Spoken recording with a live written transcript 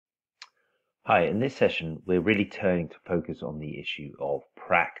Hi, in this session, we're really turning to focus on the issue of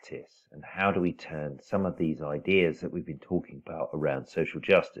practice and how do we turn some of these ideas that we've been talking about around social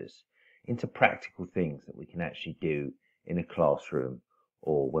justice into practical things that we can actually do in a classroom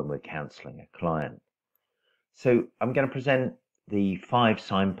or when we're counseling a client. So I'm going to present the 5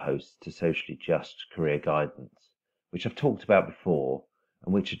 signposts to socially just career guidance, which I've talked about before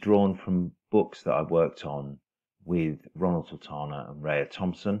and which are drawn from books that I've worked on with Ronald Sultana and Rhea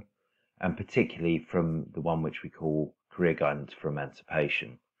Thompson, and particularly from the one which we call Career Guidance for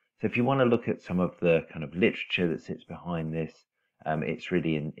Emancipation. So if you want to look at some of the kind of literature that sits behind this, it's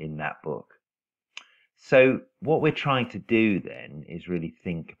really in that book. So what we're trying to do then is really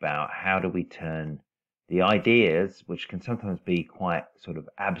think about how do we turn the ideas, which can sometimes be quite sort of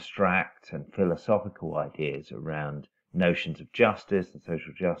abstract and philosophical ideas around notions of justice and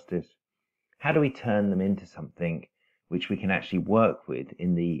social justice, how do we turn them into something which we can actually work with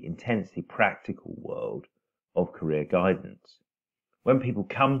in the intensely practical world of career guidance? When people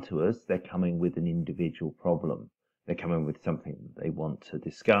come to us, they're coming with an individual problem. They're coming with something that they want to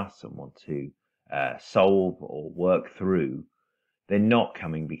discuss and want to solve or work through. They're not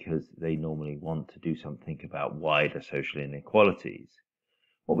coming because they normally want to do something about wider social inequalities.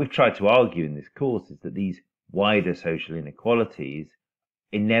 What we've tried to argue in this course is that these wider social inequalities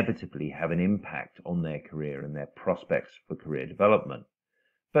inevitably have an impact on their career and their prospects for career development.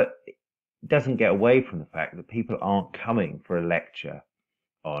 But it doesn't get away from the fact that people aren't coming for a lecture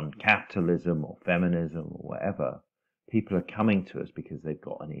on capitalism or feminism or whatever. People are coming to us because they've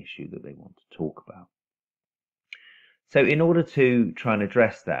got an issue that they want to talk about. So in order to try and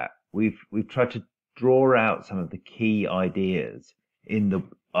address that, we've tried to draw out some of the key ideas in the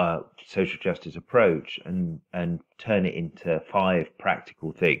social justice approach and turn it into 5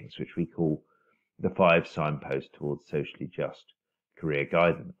 practical things, which we call the 5 signposts towards socially just career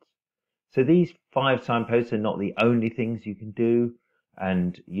guidance. So these 5 signposts are not the only things you can do,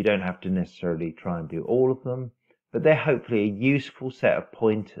 and you don't have to necessarily try and do all of them, but they're hopefully a useful set of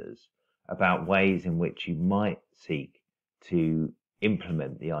pointers about ways in which you might seek to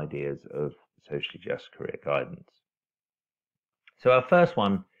implement the ideas of socially just career guidance. So our first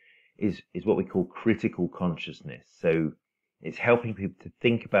one is what we call critical consciousness. So it's helping people to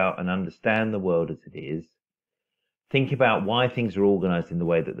think about and understand the world as it is, think about why things are organized in the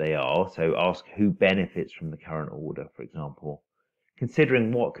way that they are. So ask who benefits from the current order, for example,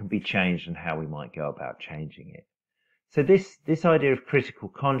 considering what can be changed and how we might go about changing it. So this idea of critical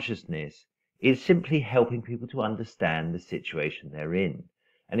consciousness is simply helping people to understand the situation they're in.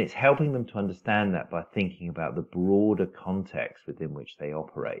 And it's helping them to understand that by thinking about the broader context within which they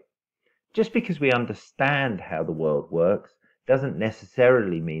operate. Just because we understand how the world works doesn't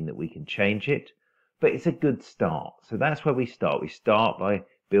necessarily mean that we can change it, but it's a good start. So that's where we start. We start by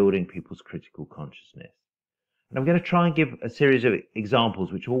building people's critical consciousness. And I'm going to try and give a series of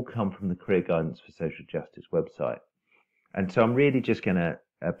examples which all come from the Career Guidance for Social Justice website. And so I'm really just going to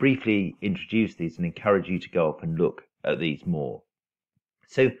briefly introduce these and encourage you to go off and look at these more.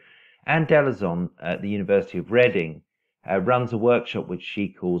 So Anne Delazon at the University of Reading runs a workshop which she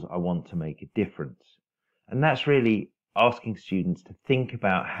calls I Want to Make a Difference. And that's really asking students to think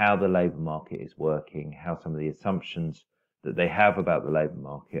about how the labour market is working, how some of the assumptions that they have about the labour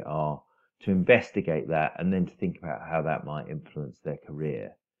market are, to investigate that and then to think about how that might influence their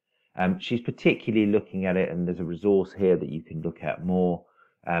career. She's particularly looking at it, and there's a resource here that you can look at more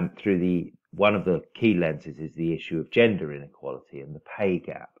through one of the key lenses is the issue of gender inequality and the pay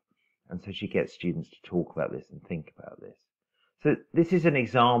gap. And so she gets students to talk about this and think about this. So this is an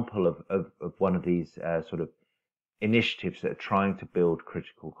example of one of these sort of initiatives that are trying to build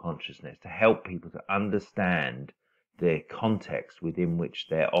critical consciousness to help people to understand the context within which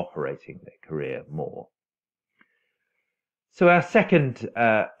they're operating their career more. So our second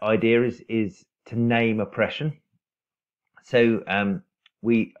idea is to name oppression. So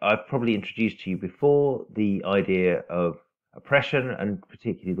I've probably introduced to you before the idea of oppression and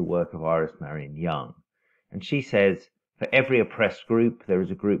particularly the work of Iris Marion Young. And she says, for every oppressed group, there is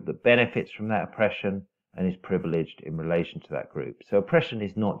a group that benefits from that oppression and is privileged in relation to that group. So oppression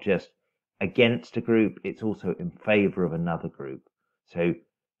is not just against a group, it's also in favor of another group. So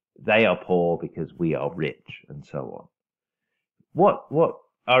they are poor because we are rich and so on. What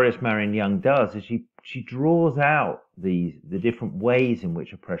Iris Marion Young does is she draws out the different ways in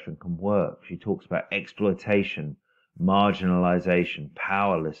which oppression can work. She talks about exploitation, marginalization,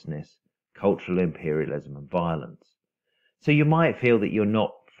 powerlessness, cultural imperialism, and violence. So you might feel that you're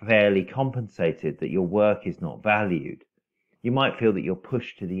not fairly compensated, that your work is not valued. You might feel that you're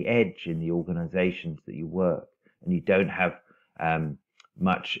pushed to the edge in the organizations that you work, and you don't have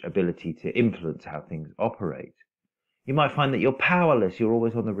much ability to influence how things operate. You might find that you're powerless, you're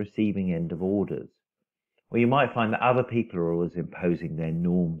always on the receiving end of orders. Or you might find that other people are always imposing their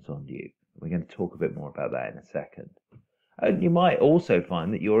norms on you. We're going to talk a bit more about that in a second. And you might also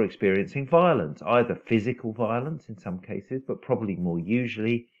find that you're experiencing violence, either physical violence in some cases, but probably more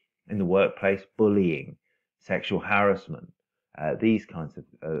usually in the workplace, bullying, sexual harassment, these kinds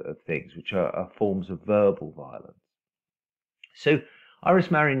of things, which are forms of verbal violence. So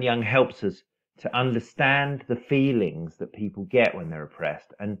Iris Marion Young helps us to understand the feelings that people get when they're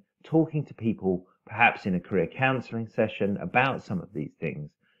oppressed, and talking to people, perhaps in a career counselling session, about some of these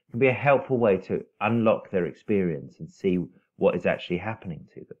things can be a helpful way to unlock their experience and see what is actually happening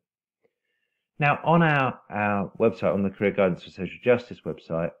to them. Now, on our website, on the Career Guidance for Social Justice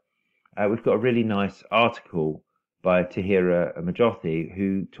website, we've got a really nice article by Tahira Majothi,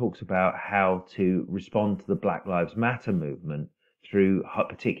 who talks about how to respond to the Black Lives Matter movement through,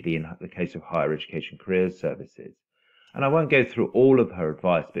 particularly in the case of higher education careers services. And I won't go through all of her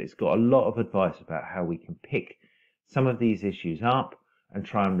advice, but it's got a lot of advice about how we can pick some of these issues up and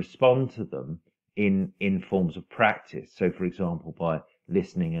try and respond to them in forms of practice. So, for example, by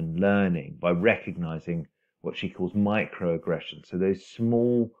listening and learning, by recognizing what she calls microaggressions, so those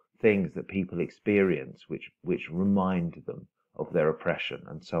small things that people experience which remind them of their oppression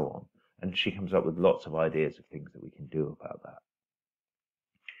and so on. And she comes up with lots of ideas of things that we can do about that.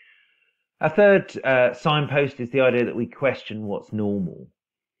 Our third signpost is the idea that we question what's normal.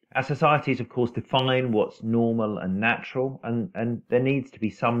 Our societies, of course, define what's normal and natural, and there needs to be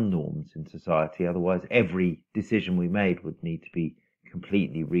some norms in society, otherwise every decision we made would need to be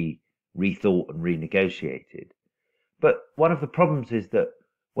completely rethought and renegotiated. But one of the problems is that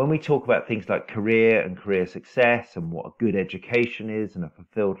when we talk about things like career and career success and what a good education is and a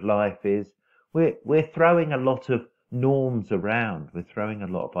fulfilled life is, we're throwing a lot of norms around. We're throwing a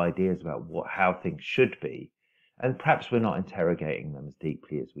lot of ideas about how things should be, and perhaps we're not interrogating them as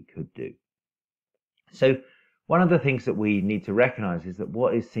deeply as we could do. So one of the things that we need to recognize is that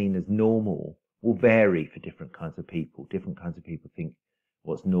what is seen as normal will vary for different kinds of people. Different kinds of people think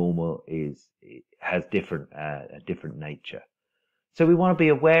what's normal has a different nature. So we want to be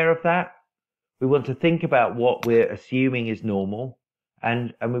aware of that. We want to think about what we're assuming is normal,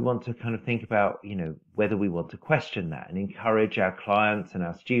 and we want to kind of think about, whether we want to question that and encourage our clients and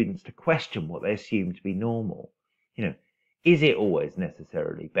our students to question what they assume to be normal. Is it always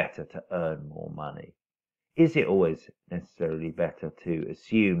necessarily better to earn more money? Is it always necessarily better to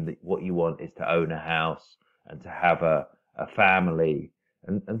assume that what you want is to own a house and to have a family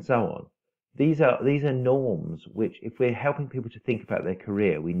and so on? These are norms which, if we're helping people to think about their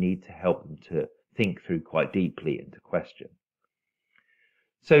career, we need to help them to think through quite deeply and to question.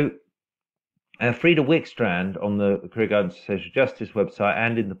 So Frida Wickstrand on the Career Guidance for Social Justice website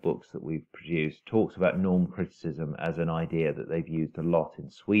and in the books that we've produced talks about norm criticism as an idea that they've used a lot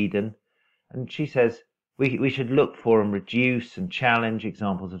in Sweden. And she says we should look for and reduce and challenge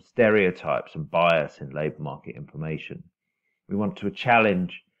examples of stereotypes and bias in labour market information. We want to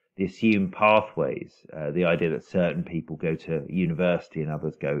challenge the assumed pathways, the idea that certain people go to university and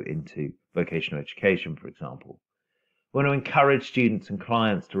others go into vocational education, for example. We want to encourage students and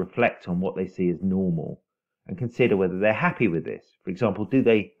clients to reflect on what they see as normal and consider whether they're happy with this. For example, do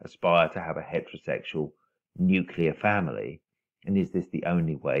they aspire to have a heterosexual nuclear family? And is this the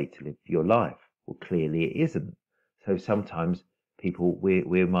only way to live your life? Well, clearly it isn't. So sometimes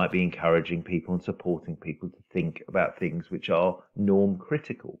we might be encouraging people and supporting people to think about things which are norm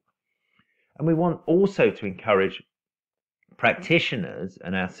critical. And we want also to encourage practitioners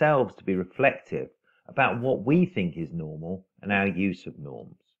and ourselves to be reflective about what we think is normal and our use of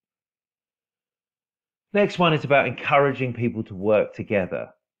norms. Next one is about encouraging people to work together.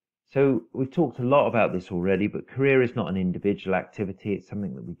 So we've talked a lot about this already, but career is not an individual activity. It's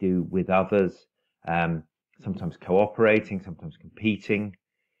something that we do with others, sometimes cooperating, sometimes competing.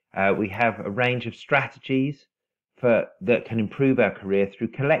 We have a range of strategies that can improve our career through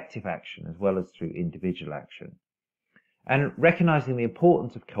collective action as well as through individual action. And recognizing the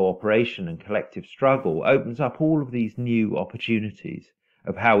importance of cooperation and collective struggle opens up all of these new opportunities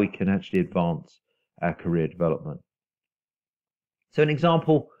of how we can actually advance our career development. So an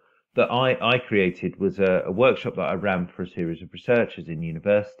example that I created was a workshop that I ran for a series of researchers in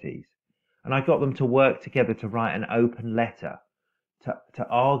universities. And I got them to work together to write an open letter to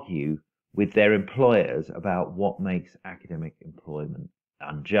argue with their employers about what makes academic employment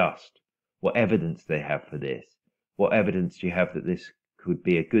unjust, what evidence they have for this. What evidence do you have that this could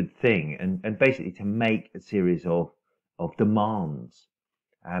be a good thing? And basically to make a series of demands.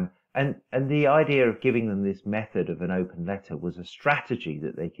 And And the idea of giving them this method of an open letter was a strategy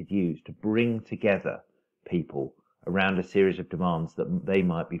that they could use to bring together people around a series of demands that they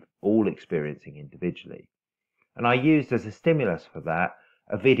might be all experiencing individually. And I used as a stimulus for that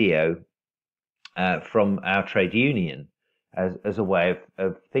a video from our trade union as a way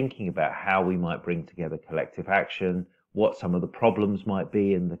of thinking about how we might bring together collective action, what some of the problems might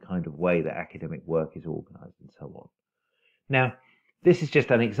be, and the kind of way that academic work is organized and so on. Now, this is just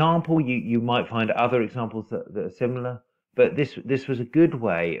an example. You might find other examples that are similar, but this was a good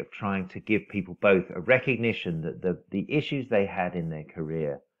way of trying to give people both a recognition that the issues they had in their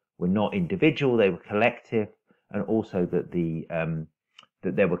career were not individual, they were collective, and also that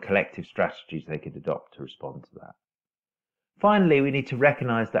that there were collective strategies they could adopt to respond to that. Finally, we need to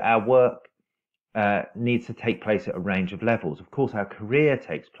recognize that our work needs to take place at a range of levels. Of course, our career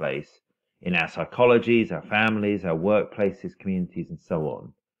takes place in our psychologies, our families, our workplaces, communities, and so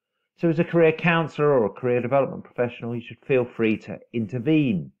on. So as a career counsellor or a career development professional, you should feel free to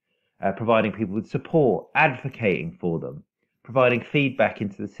intervene, providing people with support, advocating for them, providing feedback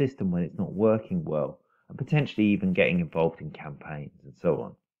into the system when it's not working well, and potentially even getting involved in campaigns and so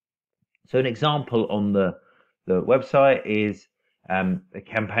on. So an example on the website is a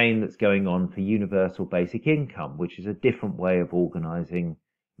campaign that's going on for universal basic income, which is a different way of organising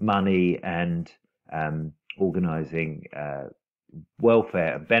money and organising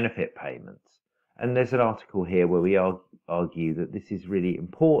welfare and benefit payments. And there's an article here where we argue that this is really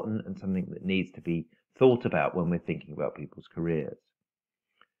important and something that needs to be thought about when we're thinking about people's careers.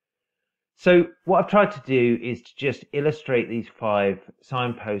 So what I've tried to do is to just illustrate these 5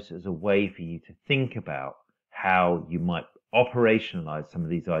 signposts as a way for you to think about how you might operationalize some of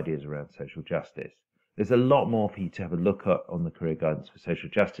these ideas around social justice. There's a lot more for you to have a look at on the Career Guidance for Social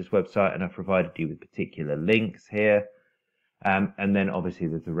Justice website, and I've provided you with particular links here. And then obviously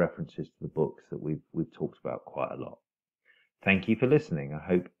there's the references to the books that we've talked about quite a lot. Thank you for listening. I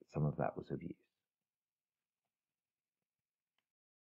hope some of that was of use.